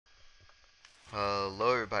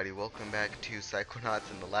Hello everybody, welcome back to Psychonauts.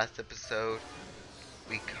 In the last episode,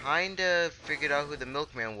 we kinda figured out who the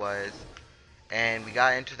milkman was, and we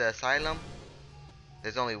got into the asylum.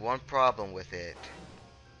 There's only one problem with it.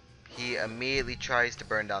 He immediately tries to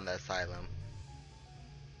burn down the asylum.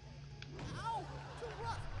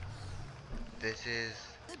 This is...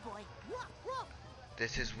 Good boy.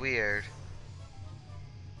 this is weird.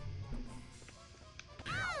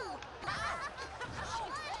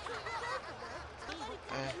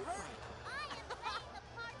 Uh,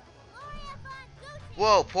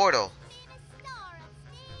 whoa, portal!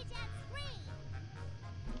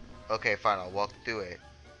 Okay, fine, I'll walk through it.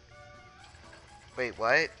 Wait,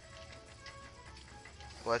 what?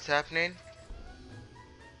 What's happening?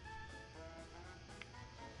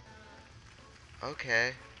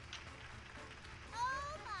 Okay.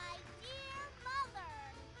 Oh, my dear mother!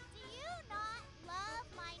 Do you not love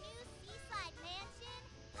my new seaside mansion?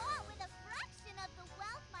 Bought with a fraction of the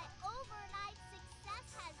wealth my overnight success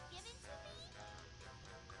has given to me?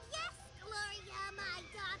 Yes, Gloria, my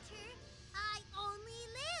daughter. I only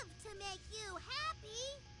live to make you happy.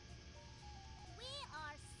 We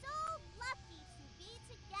are so lucky to be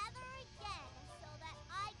together again so that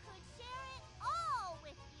I could share it all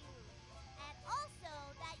with you. And also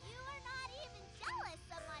that you are not even jealous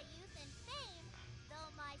of my youth and fame, though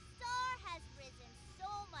my star has risen so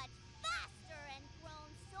much faster and grown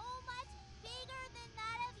so much bigger than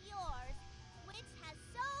that of yours, which has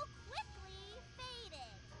so quickly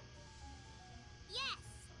faded. Yes.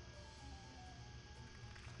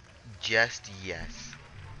 Just yes.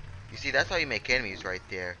 You see, that's how you make enemies right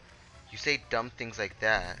there. You say dumb things like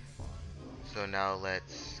that. So now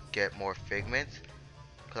let's get more figments.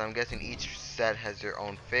 Because I'm guessing each set has their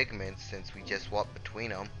own figments since we just swapped between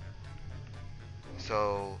them.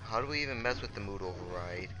 So how do we even mess with the mood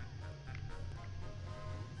override?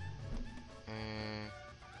 Mm.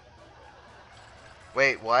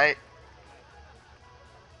 Wait, what?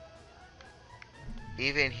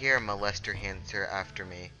 Even here molester hands are after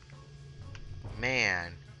me.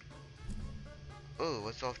 Man. Ooh,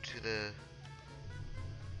 what's off to the...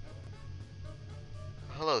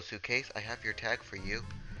 Hello, suitcase. I have your tag for you.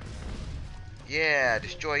 Yeah,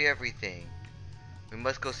 destroy everything. We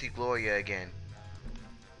must go see Gloria again.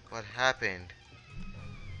 What happened?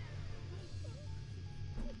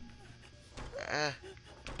 Uh,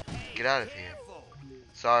 get out of here.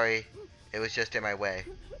 Sorry, it was just in my way.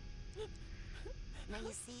 Now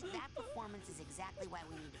you see, that performance is exactly why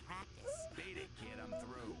we need to practice. Beat it, kid, I'm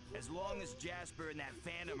through. As long as Jasper and that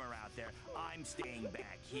Phantom are out there, I'm staying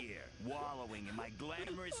back here, wallowing in my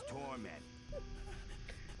glamorous torment.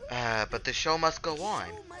 But the show must go on.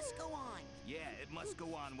 The show must go on. Yeah, it must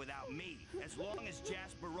go on without me, as long as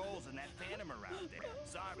Jasper rolls and that Phantom are out there.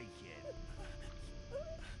 Sorry, kid.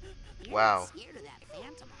 You're Wow. not scared of that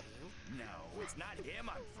Phantom, are you? No, it's not him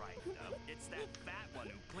I'm frightened of. It's that fat one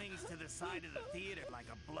who clings to the side of the theater like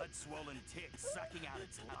a blood-swollen tick sucking out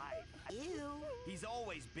its life. Ew. He's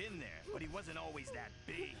always been there, but he wasn't always that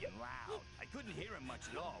big and loud. I couldn't hear him much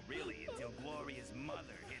at all, really, until Gloria's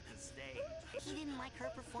mother hit the stage. He didn't like her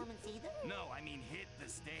performance either? No, I mean hit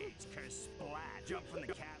the stage, curse splat, jump from the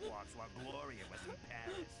catwalks while Gloria was in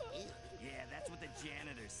Paris. Ew. Yeah, that's what the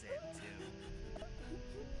janitor said, too.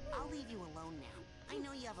 I'll leave you alone now. I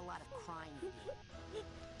know you have a lot of crying to do.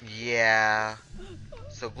 Yeah.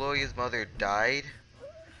 So Gloria's mother died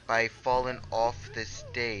by falling off the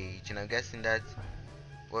stage, and I'm guessing that's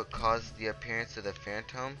what caused the appearance of the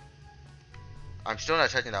Phantom. I'm still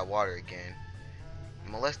not touching that water again.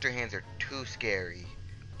 Molester hands are too scary,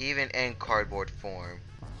 even in cardboard form.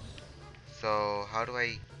 So how do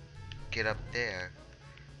I get up there?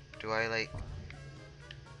 Do I like...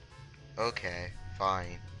 Okay,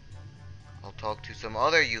 fine. I'll talk to some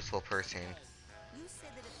other useful person. You said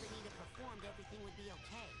that if Benita performed, everything would be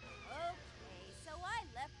okay. Okay, so I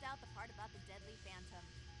left out the part about the deadly phantom.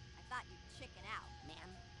 I thought you'd chicken out. Ma'am,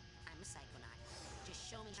 I'm a psychonaut. Just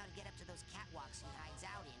show me how to get up to those catwalks he hides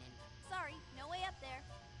out in and... Sorry, no way up there.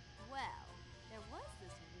 Well, there was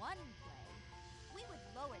this one play. We would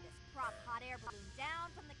lower this prop hot air balloon down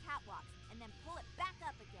from the catwalks and then pull it back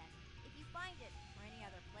up again. If you find it, or any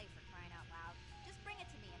other play for crying out loud, just bring it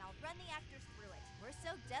to me and I'll run the actors through it. We're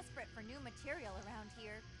so desperate for new material around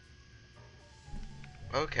here.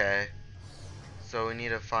 Okay. So we need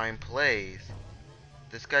to find plays.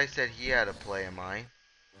 This guy said he had a play of mine.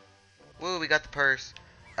 Woo, we got the purse.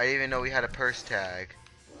 I didn't even know we had a purse tag.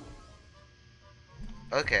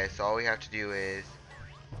 Okay, so all we have to do is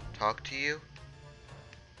talk to you.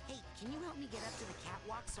 Hey, can you help me get up to the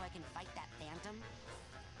catwalk so I can fight that Phantom?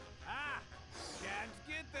 Ah! Can't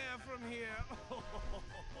get there from here.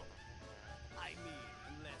 I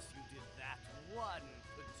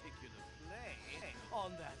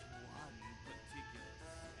on that one particular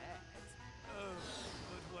set. Oh,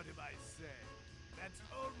 but what am I saying? That's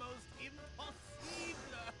almost impossible.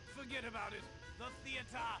 Forget about it. The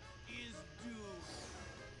theater is doomed.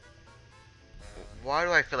 Why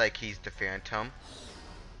do I feel like he's the Phantom?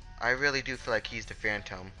 I really do feel like he's the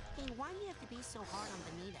Phantom. Hey, why do you have to be so hard on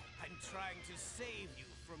Benita? I'm trying to save you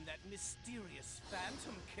from that mysterious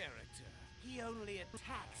phantom character. He only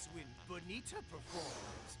attacks when Bonita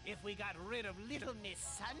performs. If we got rid of Little Miss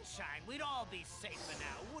Sunshine, we'd all be safer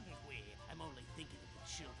now, wouldn't we? I'm only thinking of the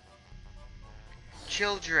children.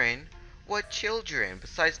 Children? What children?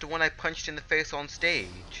 Besides the one I punched in the face on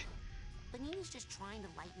stage. Benita's just trying to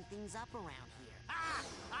lighten things up around here. Ah!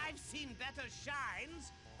 I've seen better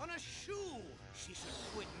shines on a shoe. She should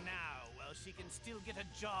quit now while she can still get a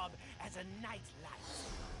job as a nightlight.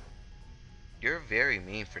 You're very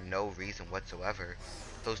mean for no reason whatsoever.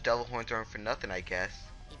 Those devil horns aren't for nothing, I guess.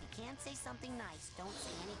 If you can't say something nice, don't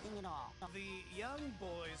say anything at all. The young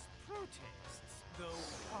boy's protests, though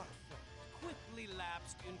heartfelt, quickly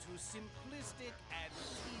lapsed into simplistic and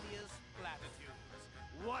tedious platitudes.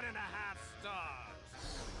 1.5 stars.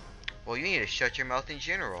 Well, you need to shut your mouth in If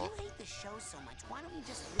general. you hate the show so much, why don't you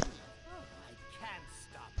just leave? Oh, I can't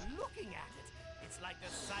stop looking at it. It's like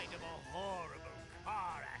the sight of a horrible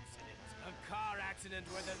car accident. A car accident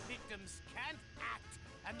where the victims can't act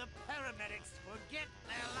and the paramedics forget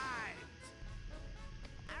their lives.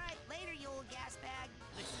 All right, later, you old gas bag.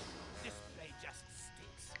 Listen, this play just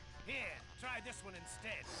stinks. Here, try this one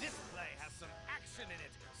instead. This play has some action in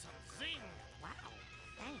it, some zing. Wow,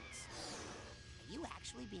 thanks. Are you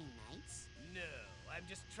actually being nice? No, I'm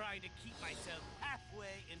just trying to keep myself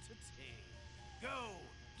halfway entertained. Go,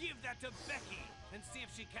 give that to Becky and see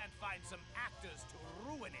if she can't find some actors to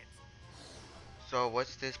ruin it. So,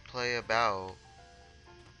 what's this play about?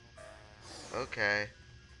 Okay.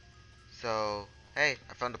 So, hey,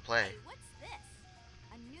 I found a play. Hey, what's this?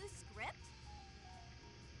 A new script?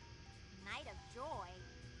 Night of Joy?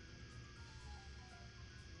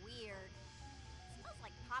 Weird. Smells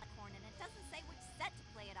like popcorn and it doesn't say which set to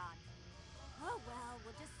play it on. Oh well,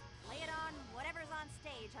 we'll just play it on whatever's on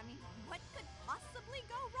stage. I mean, what could possibly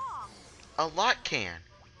go wrong? A lot can.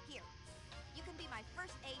 Here, you can be my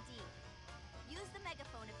first AD. Use the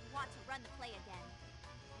megaphone if you want to run the play again.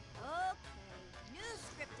 Okay, new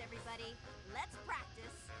script everybody. Let's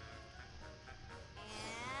practice.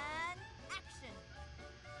 And action.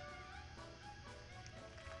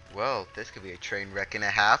 Well, this could be a train wreck and a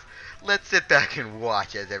half. Let's sit back and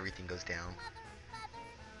watch as everything goes down. Mother,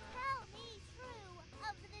 tell me true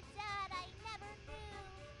of the dad I never knew.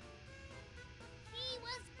 He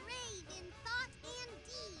was brave in thought and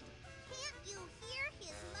deed. Can't you hear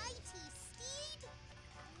his mighty steed?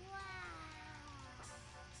 Wow.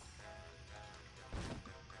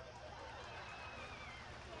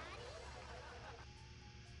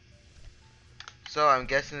 So, I'm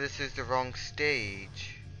guessing this is the wrong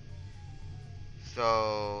stage.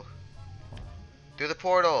 So, through the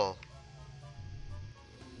portal.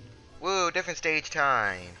 Woo, different stage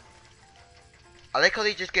time. I like how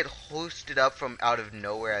they just get hosted up from out of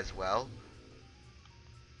nowhere as well.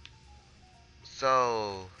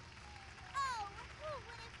 So, Oh, who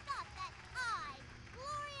would have thought that I,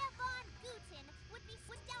 Gloria Von Guten, would be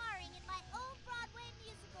starring in my own Broadway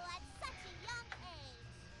musical at such a young age?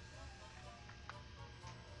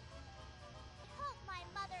 I hope my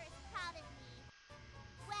mother is proud of me.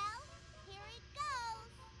 Well, here it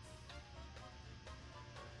goes.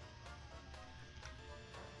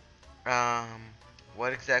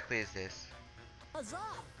 what exactly is this? Huzzah,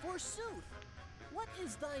 forsooth! What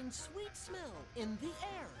is thine sweet smell in the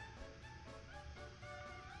air?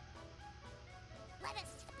 Let us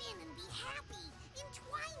spin and be happy,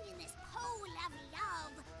 entwined in this pole of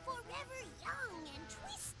love, forever young and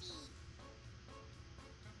twisty.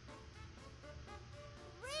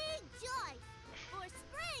 Rejoice, for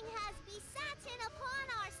spring has besatten upon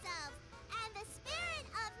ourselves, and the spirit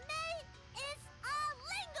of May is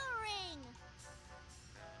a-lingering.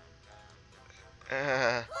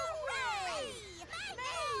 Hooray!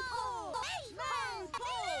 Maypole! Maypole!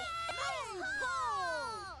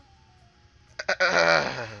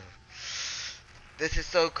 Maypole! This is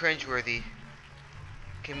so cringeworthy.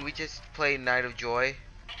 Can we just play Night of Joy?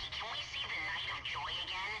 Can we see the Night of Joy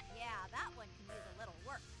again? Yeah, that one can use a little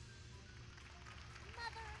work.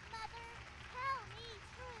 Mother, tell me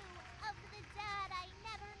true of the dad I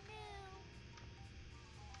never knew.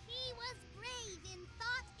 He was brave in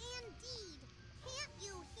thought and deed. Can't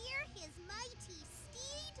you hear his mighty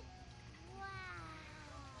steed? Wow.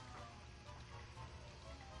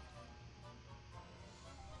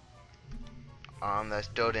 That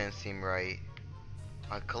still didn't seem right.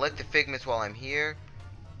 I'll collect the figments while I'm here,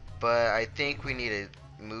 but I think we need a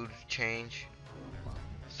mood change.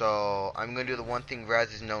 So I'm gonna do the one thing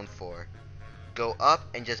Raz is known for. Go up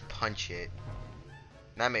and just punch it.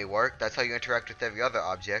 That may work. That's how you interact with every other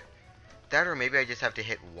object. That, or maybe I just have to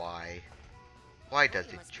hit Y. Y does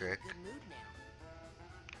You the must be in a trick. good mood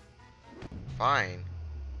now. Fine.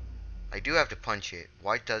 I do have to punch it.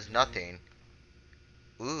 Y does nothing.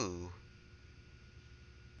 Ooh.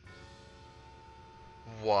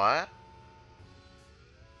 What?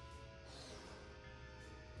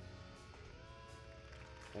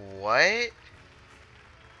 What?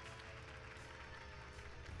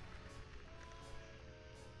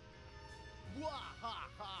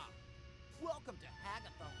 Wahaha! Welcome to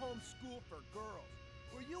Hagatha Homeschool for Girls,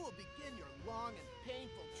 where you will begin your long and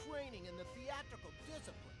painful training in the theatrical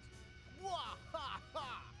disciplines.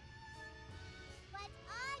 Wahaha! But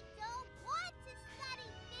I don't want to study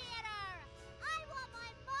theater! I want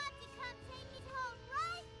my mom to come take me home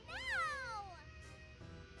right now!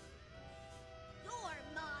 Your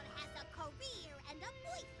mom has a career and a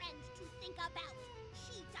boyfriend to think about.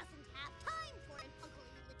 She doesn't have time for an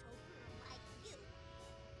ugly little girl like you.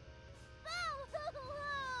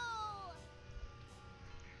 Boo-hoo-hoo!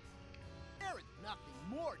 There is nothing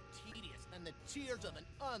more tedious than the tears of an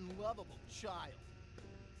unlovable child.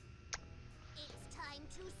 It's time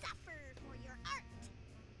to suffer for your art.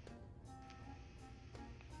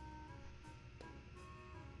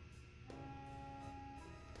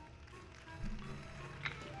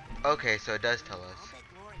 Okay, so it does tell I'll us. bet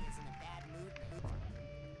Glory is in a bad mood now.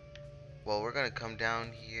 Well, we're gonna come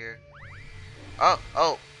down here. Oh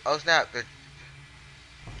snap. Good.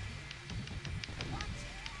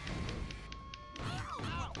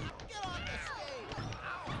 Get off the stage!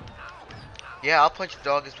 Yeah, I'll punch the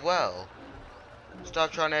dog as well.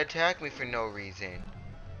 Stop trying to attack me for no reason.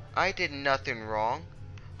 I did nothing wrong.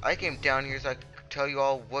 I came down here so I could tell you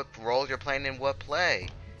all what roles you're playing in what play.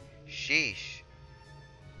 Sheesh.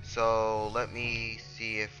 So let me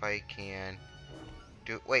see if I can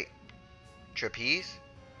do. Wait, trapeze?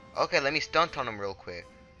 Okay, let me stunt on him real quick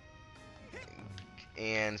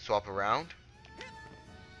and swap around.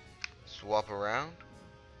 Swap around.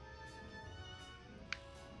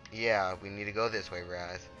 Yeah, we need to go this way,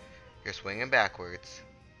 Raz. You're swinging backwards.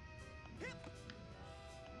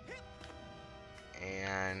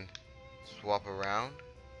 And swap around.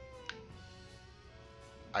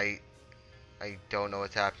 I don't know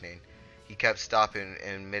what's happening. He kept stopping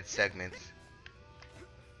in mid-segments.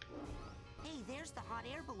 Hey, there's the hot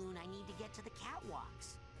air balloon I need to get to the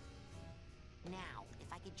catwalks. Now, if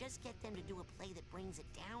I could just get them to do a play that brings it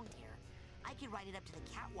down here, I could ride it up to the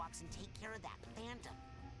catwalks and take care of that phantom.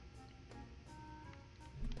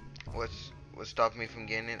 What's stopping me from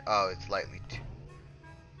getting in? Oh, it's lightly.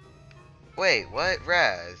 Wait, what?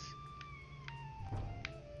 Raz?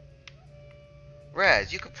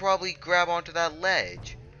 Raz, you could probably grab onto that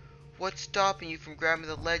ledge. What's stopping you from grabbing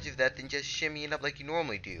the ledge of that than just shimmying up like you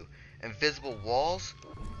normally do? Invisible walls?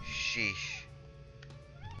 Sheesh.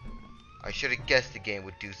 I should have guessed the game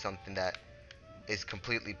would do something that is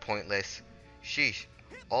completely pointless. Sheesh.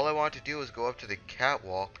 All I want to do is go up to the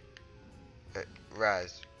catwalk.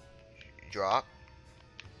 Raz. Drop.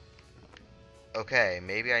 Okay,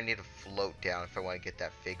 maybe I need to float down if I want to get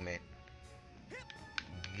that figment.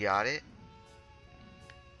 Got it?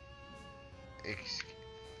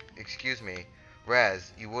 Excuse me.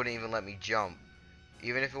 Raz, you wouldn't even let me jump.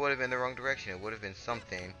 Even if it would have been the wrong direction, it would have been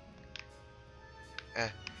something.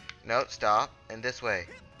 No, stop. And this way.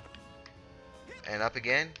 And up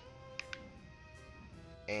again.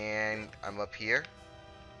 And I'm up here.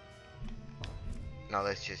 Now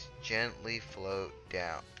let's just gently float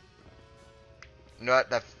down. You know what?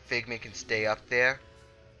 That figment can stay up there.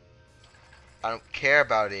 I don't care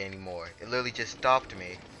about it anymore. It literally just stopped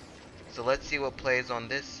me. So let's see what plays on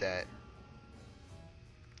this set.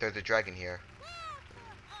 There's a dragon here.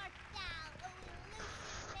 Wherefore art thou, O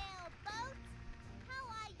elusive male boat? How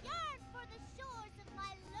I yearn for the shores of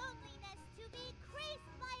my loneliness to be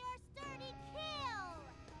creased by your sturdy keel!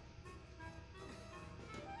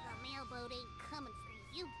 The mailboat ain't coming for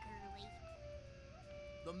you, girlie.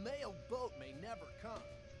 The mail boat may never come,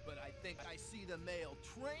 but I think I see the mail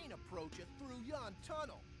train approach it through yon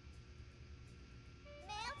tunnel.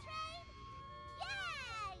 Mail train?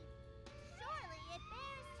 Yay! Surely it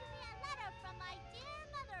bears to me a letter from my dear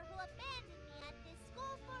mother who abandoned me at this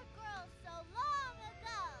school for girls so long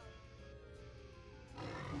ago.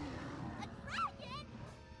 A dragon?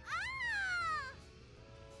 Ah!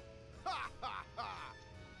 Ha ha ha!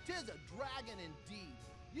 'Tis a dragon indeed.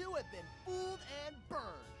 You have been fooled and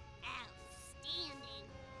burned. Outstanding.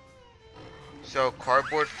 So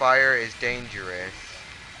cardboard fire is dangerous.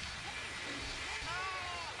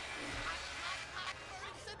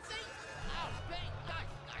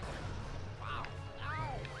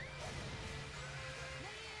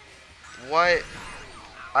 What?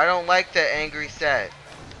 I don't like that angry set.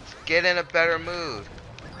 Get in a better mood.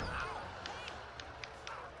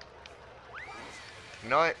 You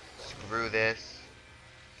know what? Screw this.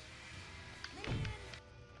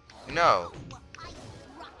 No.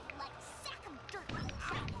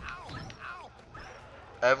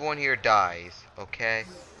 Everyone here dies, okay?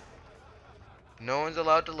 No one's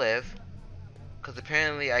allowed to live. Because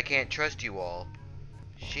apparently I can't trust you all.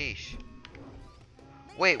 Sheesh.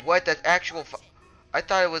 Wait, what? That's actual I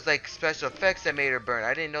thought it was like special effects that made her burn.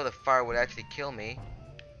 I didn't know the fire would actually kill me.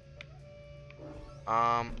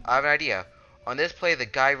 I have an idea. On this play, the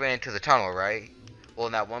guy ran into the tunnel, right? Well,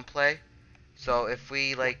 in that one play. So if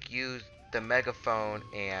we like use the megaphone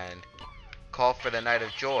and call for the Night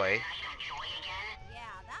of Joy. Yeah,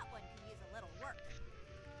 that one can use a little work.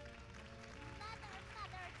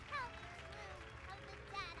 Mother, tell me true of the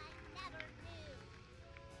dad I never knew.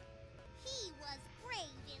 He was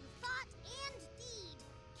brave in thought and deed.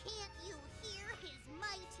 Can't you hear his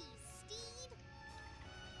mighty steed?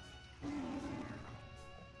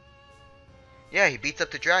 Yeah, he beats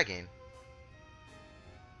up the dragon.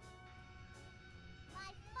 My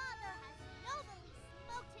father has nobly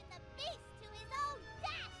smoked the beast to his own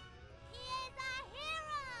death. He is a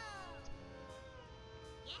hero.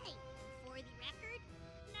 Yay, and for the record,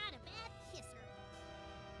 not a bad kisser.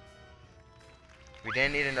 We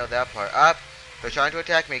didn't need to know that part. Up! They're trying to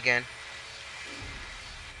attack me again.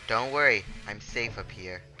 Don't worry, I'm safe up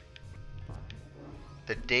here.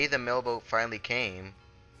 The day the mailboat finally came.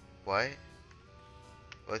 What?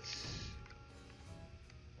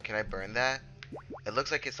 Can I burn that? It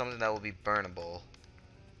looks like it's something that will be burnable.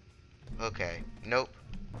 Okay. Nope.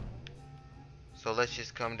 So let's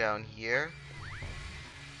just come down here.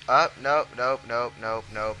 Up. Nope. Nope. Nope. Nope.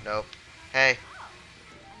 Nope. Nope. Hey. Oh,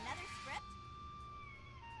 another script?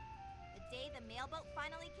 The day the mailboat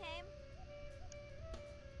finally came?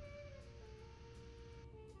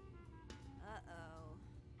 Uh-oh.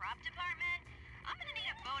 Prop department, I'm gonna need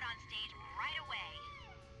a boat on stage right away.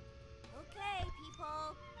 Okay,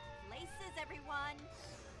 people. Places, everyone.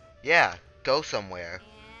 Yeah. Go somewhere.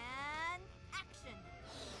 And action.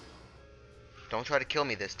 Don't try to kill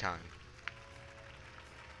me this time.